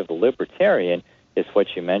you're a civil libertarian is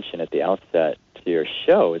what you mentioned at the outset to your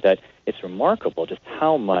show, that it's remarkable just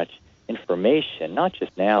how much information, not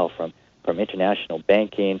just now from international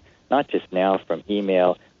banking, not just now from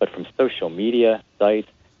email, but from social media sites,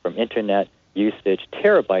 from internet usage,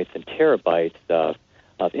 terabytes and terabytes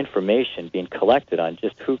of information being collected on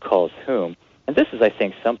just who calls whom. And this is, I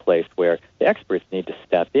think, someplace where the experts need to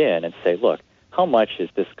step in and say, look, how much is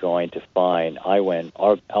this going to fine Ayman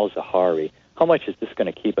al-Zawahiri? How much is this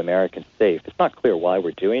going to keep Americans safe? It's not clear why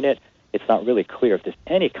we're doing it. It's not really clear if there's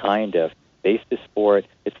any kind of basis for it.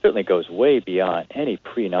 It certainly goes way beyond any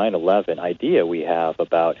pre-9/11 idea we have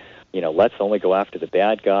about, let's only go after the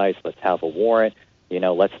bad guys, let's have a warrant,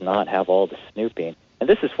 let's not have all the snooping. And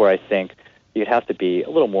this is where I think you'd have to be a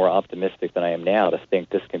little more optimistic than I am now to think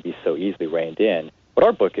this can be so easily reined in. What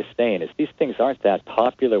our book is saying is these things aren't that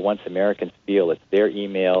popular once Americans feel it's their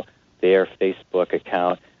email, their Facebook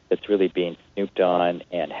account that's really being snooped on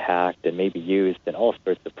and hacked and maybe used in all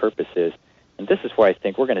sorts of purposes. And this is where I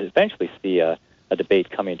think we're going to eventually see a debate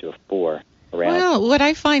coming to a fore around. Well, what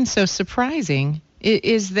I find so surprising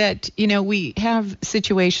is that, we have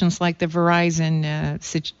situations like the Verizon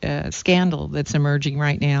scandal that's emerging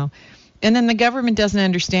right now. And then the government doesn't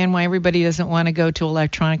understand why everybody doesn't want to go to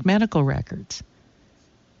electronic medical records.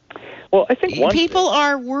 Well, I think people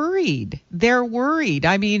are worried. They're worried.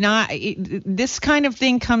 I mean, this kind of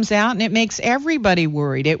thing comes out and it makes everybody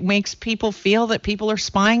worried. It makes people feel that people are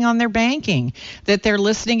spying on their banking, that they're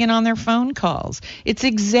listening in on their phone calls. It's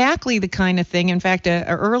exactly the kind of thing. In fact, an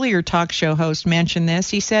earlier talk show host mentioned this.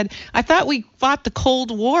 He said, I thought we fought the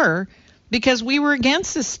Cold War because we were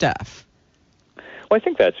against this stuff. Well, I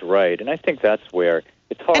think that's right. And I think that's where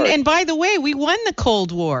it's hard. And by the way, we won the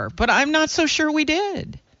Cold War, but I'm not so sure we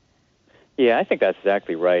did. Yeah, I think that's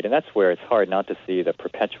exactly right. And that's where it's hard not to see the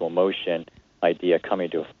perpetual motion idea coming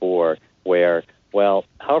to a fore where, well,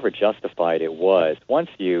 however justified it was, once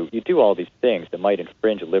you do all these things that might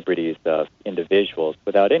infringe liberties of individuals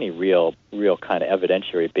without any real kind of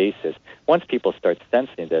evidentiary basis, once people start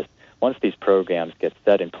sensing this, once these programs get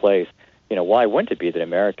set in place, why wouldn't it be that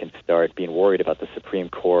Americans start being worried about the Supreme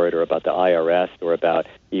Court or about the IRS or about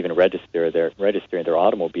even registering their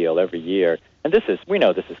automobile every year? And we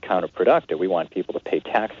know this is counterproductive. We want people to pay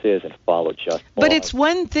taxes and follow just laws. But it's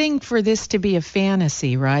one thing for this to be a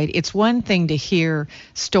fantasy, right? It's one thing to hear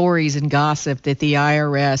stories and gossip that the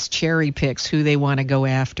IRS cherry picks who they want to go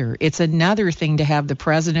after. It's another thing to have the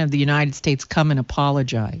President of the United States come and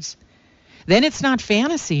apologize. Then it's not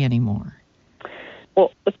fantasy anymore.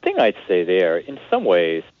 Well, the thing I'd say there, in some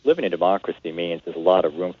ways, living in democracy means there's a lot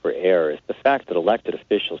of room for errors. The fact that elected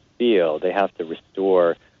officials feel they have to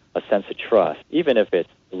restore a sense of trust, even if it's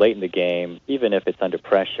late in the game, even if it's under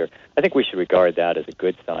pressure, I think we should regard that as a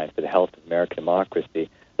good sign for the health of American democracy.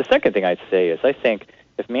 The second thing I'd say is I think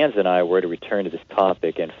if Mans and I were to return to this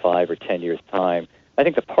topic in 5 or 10 years' time, I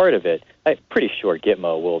think the part of it, I'm pretty sure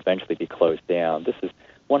Gitmo will eventually be closed down. This is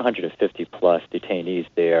 150-plus detainees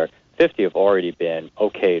there, 50 have already been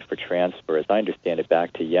okayed for transfer, as I understand it,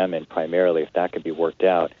 back to Yemen primarily, if that could be worked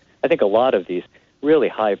out. I think a lot of these really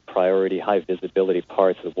high priority, high visibility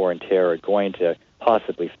parts of the war on terror are going to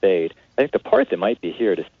possibly fade. I think the part that might be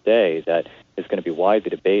here to stay that is going to be widely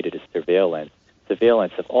debated is surveillance.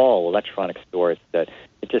 Surveillance of all electronic stores that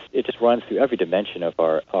it just runs through every dimension of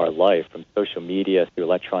our life, from social media through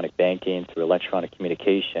electronic banking through electronic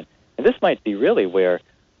communication. And this might be really where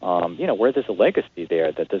where there's a legacy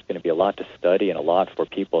there, that there's going to be a lot to study and a lot for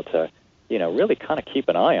people to, really kind of keep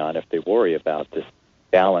an eye on if they worry about this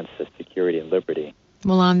balance of security and liberty.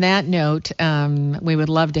 Well, on that note, we would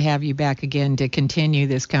love to have you back again to continue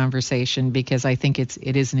this conversation, because I think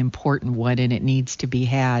it is an important one and it needs to be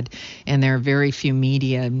had. And there are very few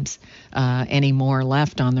mediums anymore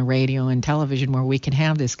left on the radio and television where we can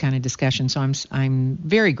have this kind of discussion. So I'm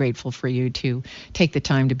very grateful for you to take the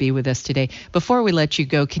time to be with us today. Before we let you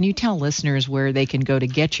go, can you tell listeners where they can go to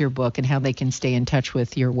get your book and how they can stay in touch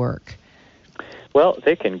with your work? Well,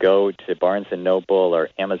 they can go to Barnes & Noble or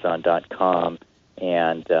Amazon.com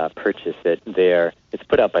and purchase it there. It's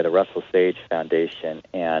put out by the Russell Sage Foundation,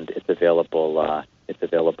 and it's available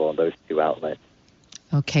in those two outlets.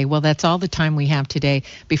 Okay, well, that's all the time we have today.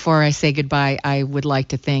 Before I say goodbye, I would like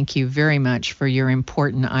to thank you very much for your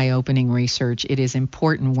important eye-opening research. It is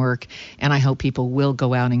important work, and I hope people will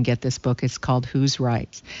go out and get this book. It's called Whose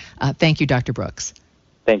Rights? Thank you, Dr. Brooks.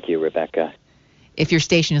 Thank you, Rebecca. If your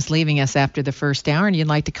station is leaving us after the first hour and you'd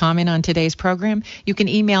like to comment on today's program, you can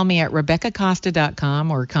email me at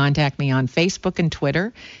RebeccaCosta.com or contact me on Facebook and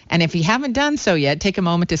Twitter. And if you haven't done so yet, take a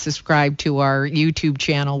moment to subscribe to our YouTube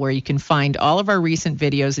channel, where you can find all of our recent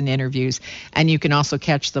videos and interviews. And you can also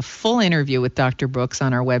catch the full interview with Dr. Brooks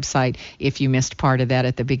on our website if you missed part of that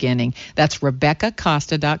at the beginning. That's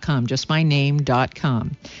RebeccaCosta.com, just my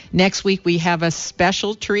name.com. Next week, we have a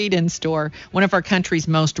special treat in store. One of our country's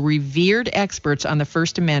most revered experts on the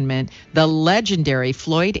First Amendment, the legendary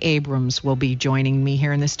Floyd Abrams, will be joining me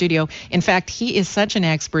here in the studio. In fact, he is such an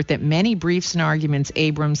expert that many briefs and arguments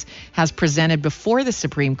Abrams has presented before the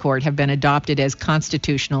Supreme Court have been adopted as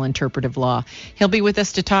constitutional interpretive law. He'll be with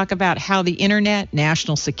us to talk about how the Internet,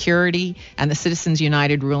 national security, and the Citizens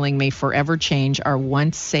United ruling may forever change our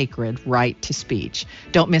once sacred right to speech.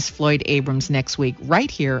 Don't miss Floyd Abrams next week, right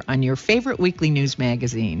here on your favorite weekly news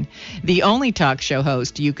magazine, the only talk show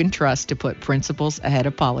host you can trust to put principles ahead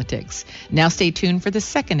of politics. Now stay tuned for the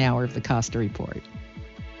second hour of the Costa Report.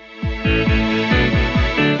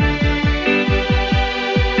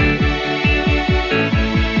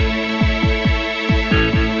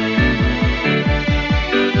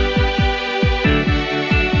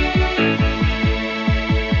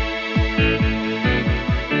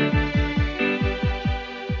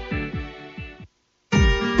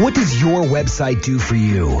 What does your website do for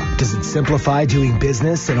you? Does it simplify doing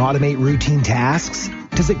business and automate routine tasks?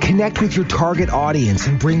 Does it connect with your target audience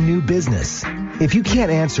and bring new business? If you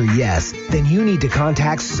can't answer yes, then you need to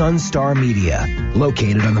contact Sunstar Media.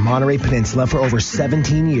 Located on the Monterey Peninsula for over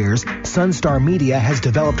 17 years, Sunstar Media has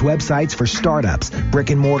developed websites for startups, brick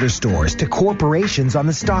and mortar stores, to corporations on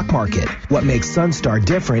the stock market. What makes Sunstar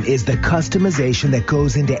different is the customization that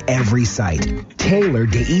goes into every site,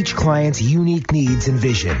 tailored to each client's unique needs and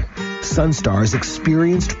vision. Sunstar's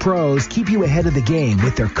experienced pros keep you ahead of the game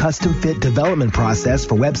with their custom-fit development process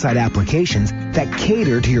for website applications that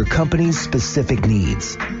cater to your company's specific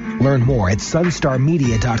needs. Learn more at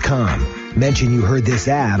sunstarmedia.com. Mention you heard this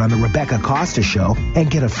ad on the Rebecca Costa Show and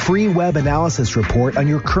get a free web analysis report on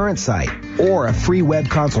your current site or a free web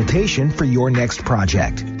consultation for your next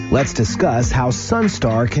project. Let's discuss how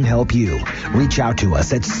Sunstar can help you. Reach out to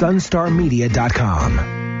us at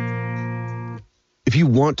sunstarmedia.com. If you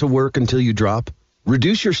want to work until you drop,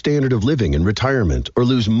 reduce your standard of living in retirement, or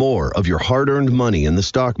lose more of your hard-earned money in the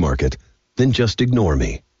stock market, then just ignore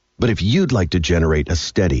me. But if you'd like to generate a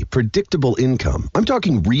steady, predictable income, I'm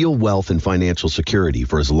talking real wealth and financial security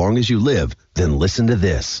for as long as you live, then listen to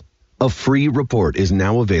this. A free report is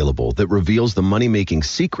now available that reveals the money-making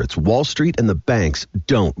secrets Wall Street and the banks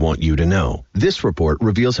don't want you to know. This report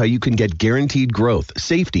reveals how you can get guaranteed growth,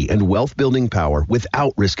 safety, and wealth-building power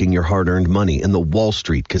without risking your hard-earned money in the Wall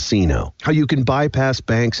Street casino. How you can bypass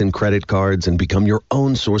banks and credit cards and become your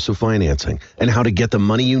own source of financing. And how to get the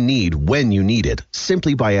money you need when you need it,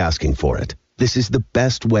 simply by asking for it. This is the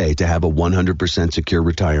best way to have a 100% secure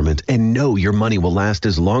retirement and know your money will last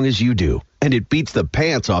as long as you do. And it beats the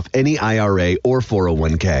pants off any IRA or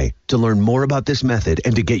 401k. To learn more about this method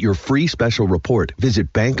and to get your free special report,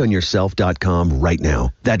 visit bankonyourself.com right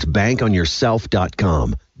now. That's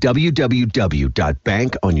bankonyourself.com.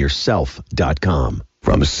 www.bankonyourself.com.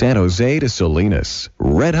 From San Jose to Salinas,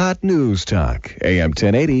 Red Hot News Talk, AM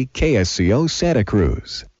 1080 KSCO Santa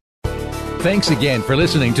Cruz. Thanks again for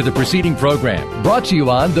listening to the preceding program, brought to you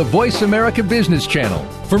on the Voice America Business Channel.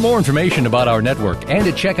 For more information about our network and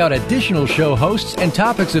to check out additional show hosts and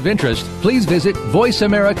topics of interest, please visit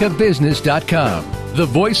voiceamericabusiness.com. The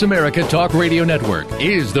Voice America Talk Radio Network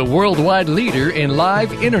is the worldwide leader in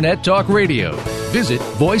live Internet talk radio. Visit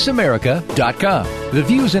voiceamerica.com. The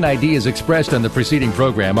views and ideas expressed on the preceding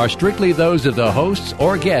program are strictly those of the hosts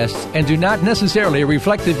or guests and do not necessarily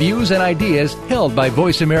reflect the views and ideas held by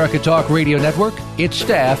Voice America Talk Radio Network, its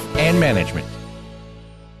staff, and management.